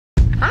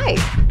Hi.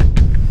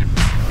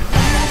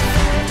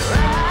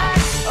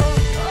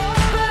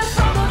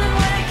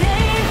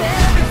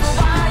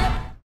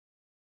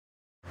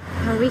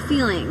 How are we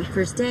feeling?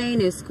 First day,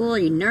 new school, are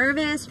you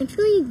nervous? I'm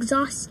feeling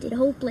exhausted,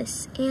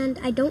 hopeless, and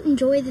I don't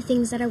enjoy the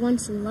things that I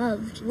once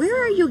loved. Where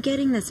are you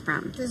getting this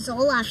from? The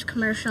Zoloft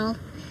commercial,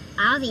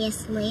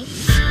 obviously.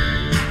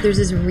 There's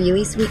this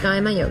really sweet guy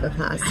in my yoga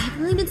class. I've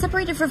only been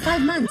separated for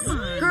 5 months.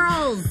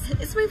 Girls,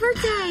 it's my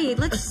birthday.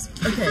 Let's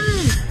okay.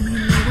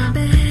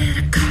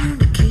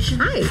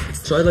 Hi.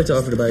 So I'd like to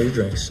offer to buy you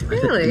drinks.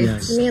 Really?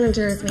 Yes. The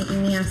manager is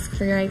making me ask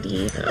for your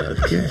ID.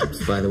 Okay.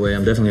 By the way,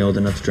 I'm definitely old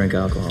enough to drink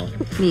alcohol.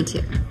 Me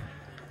too.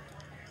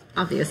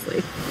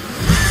 Obviously.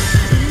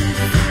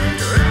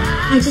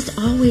 I just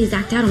always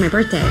act out on my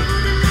birthday.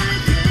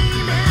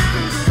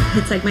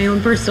 It's like my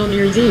own personal New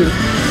Year's Eve.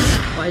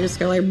 I just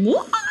go like,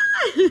 what?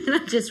 And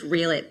I just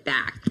reel it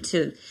back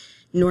to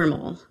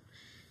normal.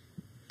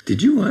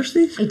 Did you watch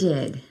these? I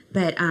did,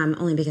 but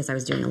only because I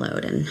was doing a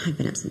load and I've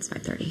been up since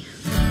 5:30.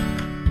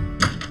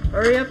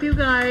 Hurry up, you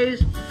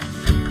guys.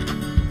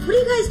 What are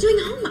you guys doing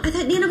home? I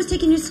thought Nana was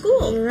taking you to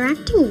school. You're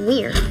acting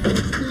weird.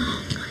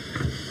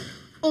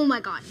 Oh my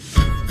god.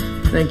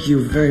 Thank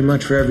you very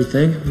much for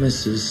everything,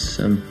 Mrs.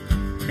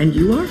 And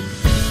you are?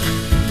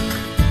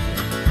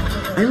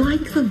 I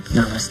like them.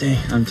 Namaste,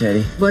 I'm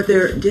Teddy. But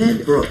they're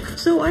dead broke,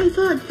 so I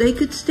thought they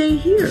could stay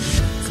here.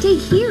 Stay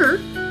here?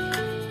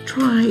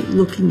 Try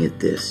looking at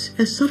this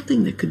as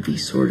something that could be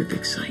sort of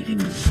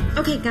exciting.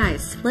 Okay,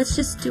 guys, let's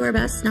just do our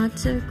best not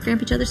to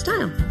cramp each other's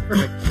style.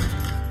 Perfect.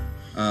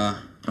 I'm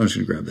just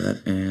gonna grab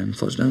that and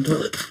flush down the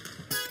toilet.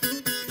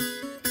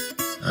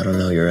 I don't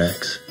know your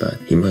ex, but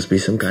he must be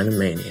some kind of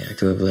maniac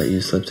to have let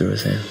you slip through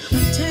his hands.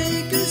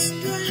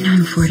 You know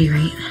I'm 40,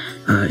 right?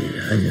 I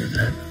knew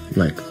that.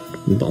 Like,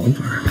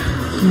 ballpark.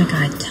 Oh my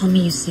god, tell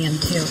me you see him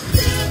too.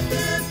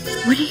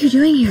 What are you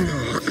doing here?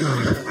 Oh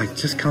god, I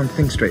just can't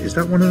think straight. Is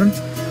that one of them?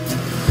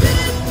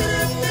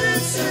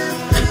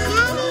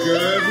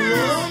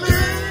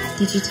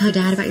 Did you tell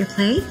Dad about your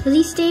play? Will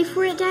he stay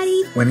for it,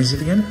 Daddy? When is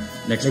it again?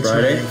 Next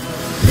Friday.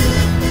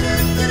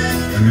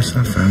 When it's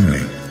not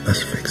family,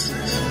 let's fix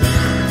this.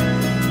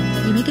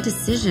 You make a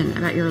decision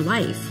about your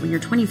life when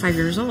you're 25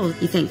 years old.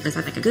 You think this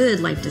is like a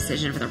good life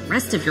decision for the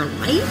rest of your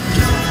life?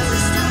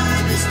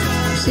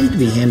 You seem to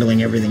be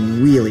handling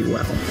everything really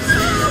well.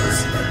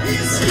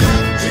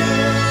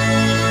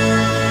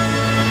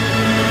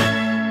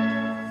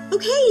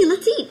 Okay,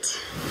 let's eat.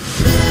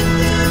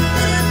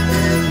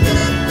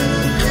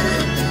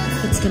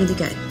 It's gonna be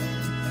good.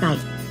 Bye.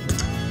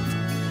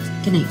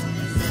 Good night.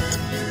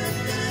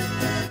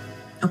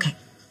 Okay.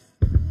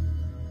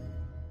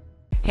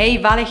 Hey,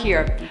 Vale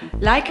here.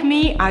 Like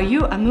me, are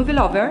you a movie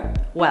lover?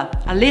 Well,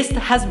 a list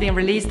has been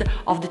released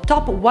of the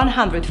top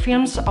 100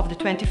 films of the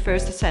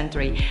 21st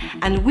century,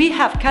 and we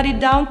have cut it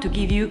down to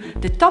give you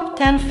the top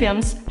 10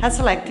 films as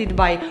selected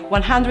by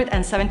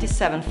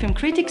 177 film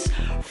critics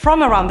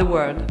from around the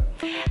world.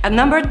 At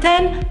number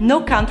 10,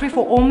 No Country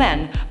for Old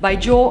Men by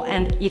Joe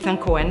and Ethan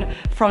Coen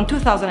from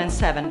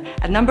 2007.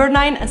 At number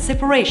 9,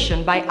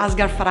 Separation by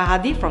Asghar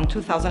Farhadi from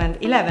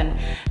 2011.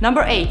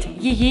 Number 8,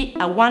 Yi Yi,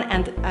 a 1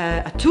 and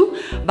a 2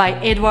 by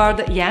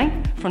Edward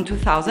Yang from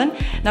 2000.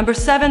 Number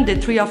 7, The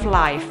Tree of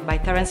Life by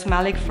Terrence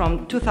Malick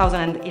from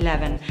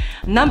 2011.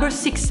 Number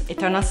 6,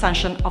 Eternal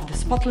Sunshine of the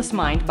Spotless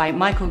Mind by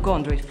Michael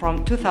Gondry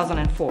from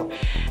 2004.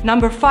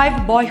 Number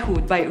 5,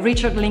 Boyhood by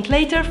Richard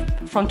Linklater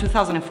from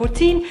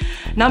 2014.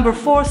 Number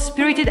 4,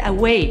 Spirited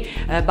Away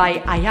by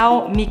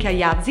Hayao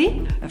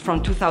Miyazaki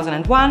from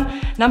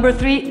 2001. Number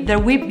 3, There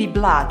Will Be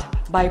Blood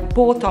by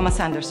Paul Thomas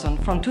Anderson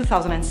from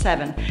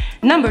 2007.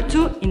 Number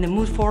 2, In the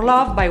Mood for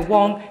Love by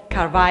Wong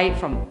Kar-wai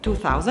from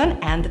 2000.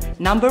 And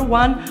number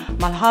 1,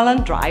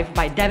 Mulholland Drive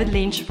by David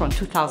Lynch from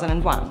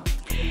 2001.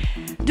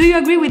 Do you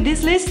agree with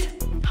this list?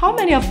 How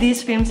many of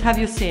these films have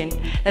you seen?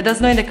 Let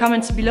us know in the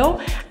comments below,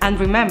 and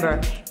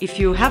remember, if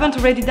you haven't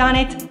already done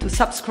it, to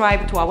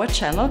subscribe to our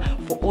channel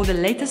for all the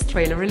latest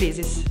trailer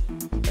releases.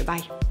 Bye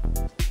bye!